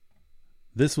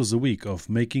This was a week of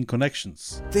making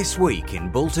connections. This week in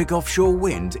Baltic Offshore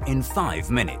Wind in 5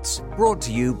 minutes. Brought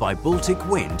to you by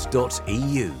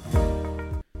balticwind.eu.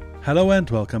 Hello and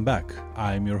welcome back.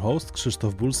 I'm your host,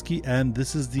 Krzysztof Bulski, and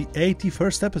this is the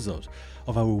 81st episode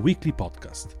of our weekly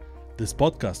podcast. This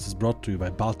podcast is brought to you by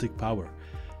Baltic Power,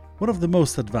 one of the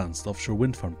most advanced offshore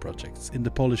wind farm projects in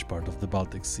the Polish part of the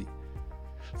Baltic Sea.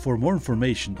 For more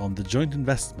information on the joint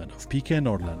investment of PKN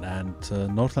ORLEN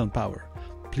and Northland Power,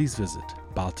 please visit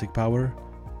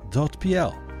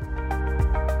balticpower.pl.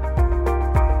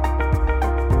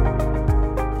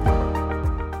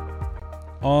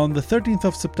 On the 13th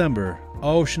of September,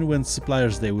 Ocean Wind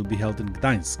Suppliers Day will be held in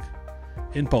Gdańsk,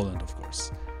 in Poland of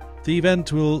course. The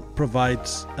event will provide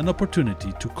an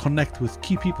opportunity to connect with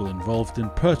key people involved in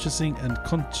purchasing and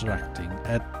contracting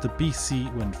at the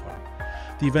BC wind farm.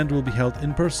 The event will be held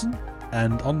in person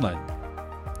and online.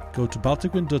 Go to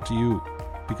balticwind.eu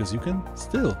because you can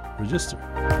still register.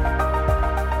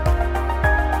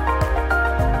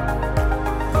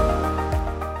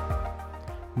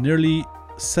 Nearly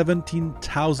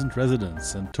 17,000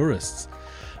 residents and tourists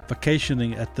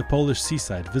vacationing at the Polish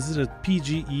seaside visited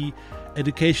PGE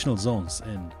educational zones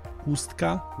in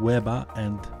Ustka, Łeba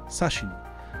and Sasin.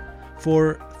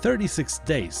 For 36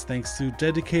 days, thanks to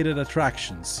dedicated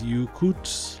attractions, you could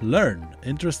learn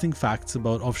interesting facts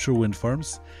about offshore wind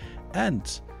farms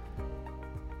and,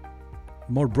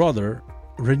 more broader,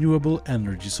 renewable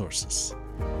energy sources.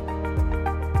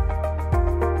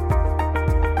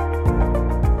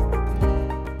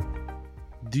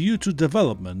 Due to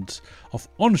development of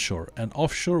onshore and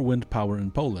offshore wind power in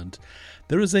Poland,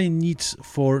 there is a need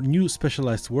for new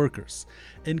specialized workers,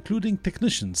 including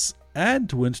technicians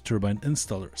and wind turbine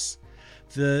installers.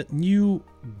 The new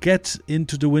Get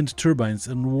into the Wind Turbines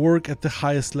and Work at the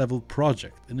Highest Level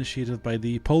project, initiated by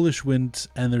the Polish Wind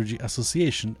Energy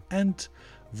Association and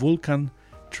Vulcan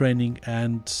Training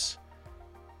and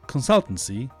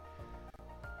Consultancy,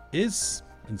 is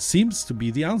and seems to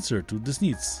be the answer to these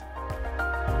needs.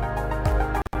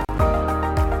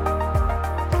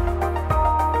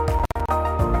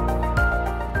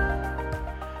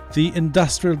 The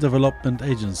Industrial Development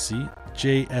Agency,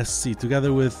 JSC,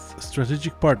 together with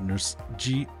strategic partners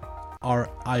GRI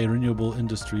Renewable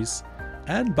Industries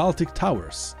and Baltic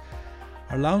Towers,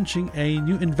 are launching a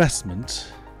new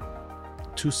investment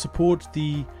to support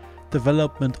the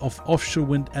development of offshore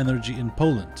wind energy in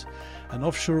Poland, an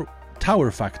offshore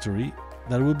tower factory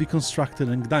that will be constructed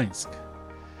in Gdańsk.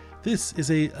 This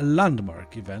is a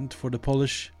landmark event for the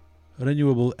Polish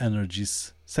renewable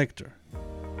energies sector.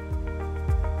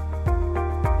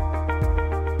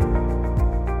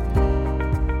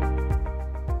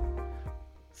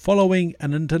 Following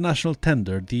an international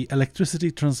tender, the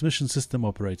electricity transmission system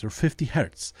operator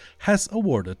 50Hertz has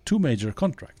awarded 2 major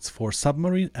contracts for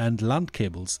submarine and land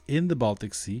cables in the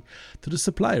Baltic Sea to the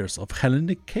suppliers of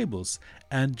Hellenic Cables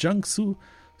and Jiangsu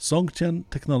Zhongtian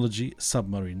Technology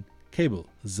Submarine Cable,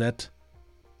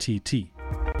 ZTT.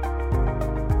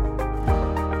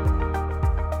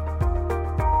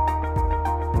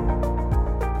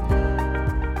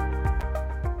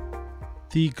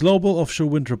 The Global Offshore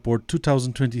Wind Report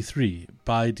 2023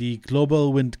 by the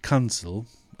Global Wind Energy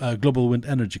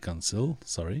Council,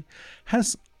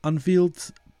 has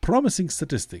unveiled promising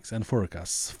statistics and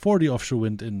forecasts for the offshore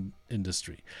wind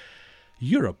industry.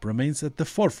 Europe remains at the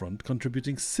forefront,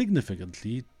 contributing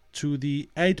significantly to the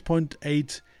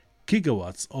 8.8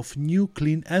 gigawatts of new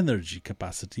clean energy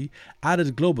capacity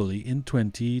added globally in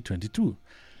 2022.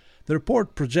 The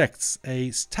report projects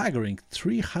a staggering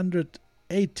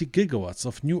 380 gigawatts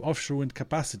of new offshore wind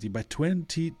capacity by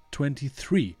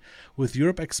 2023, with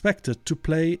Europe expected to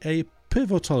play a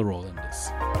pivotal role in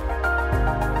this.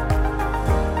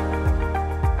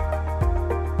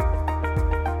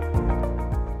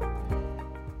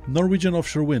 Norwegian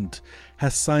Offshore Wind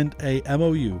has signed a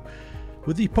MOU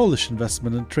with the Polish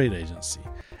Investment and Trade Agency,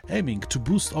 aiming to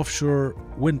boost offshore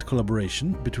wind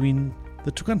collaboration between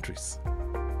the two countries.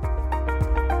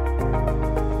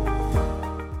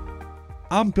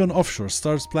 Ampion Offshore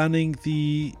starts planning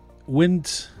the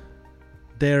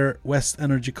Windair West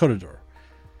Energy Corridor.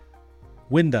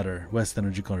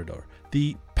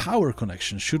 The power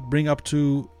connection should bring up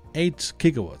to 8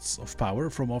 gigawatts of power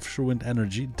from offshore wind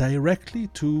energy directly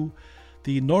to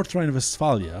the North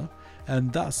Rhine-Westphalia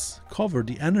and thus cover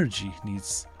the energy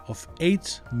needs of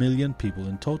 8 million people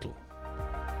in total.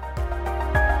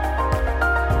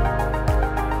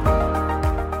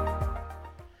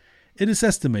 It is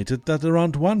estimated that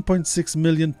around 1.6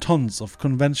 million tons of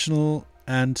conventional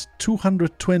and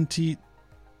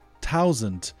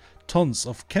 220,000 tons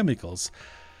of chemicals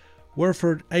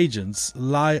warfare agents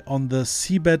lie on the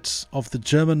seabed of the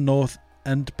German North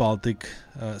and Baltic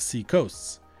Sea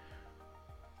coasts.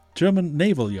 German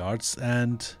naval yards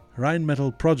and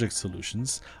Rheinmetall Project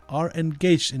Solutions are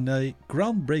engaged in a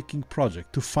groundbreaking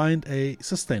project to find a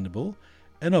sustainable,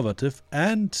 innovative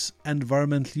and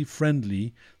environmentally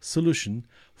friendly solution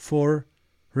for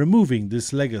removing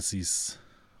these legacies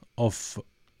of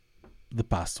the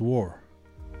past war.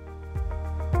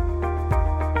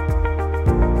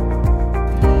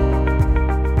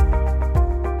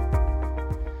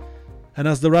 And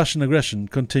as the Russian aggression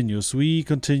continues, we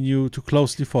continue to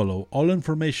closely follow all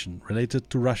information related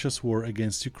to Russia's war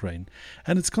against Ukraine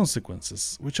and its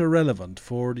consequences, which are relevant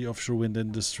for the offshore wind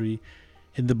industry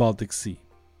in the Baltic Sea.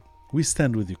 We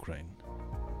stand with Ukraine.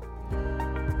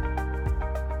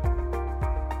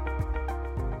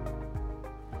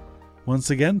 Once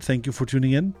again, thank you for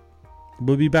tuning in.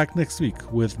 We'll be back next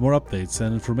week with more updates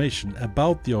and information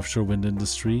about the offshore wind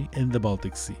industry in the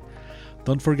Baltic Sea.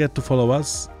 Don't forget to follow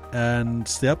us and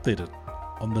stay updated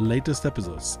on the latest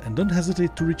episodes, and don't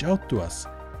hesitate to reach out to us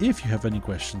if you have any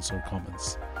questions or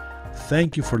comments.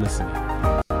 Thank you for listening.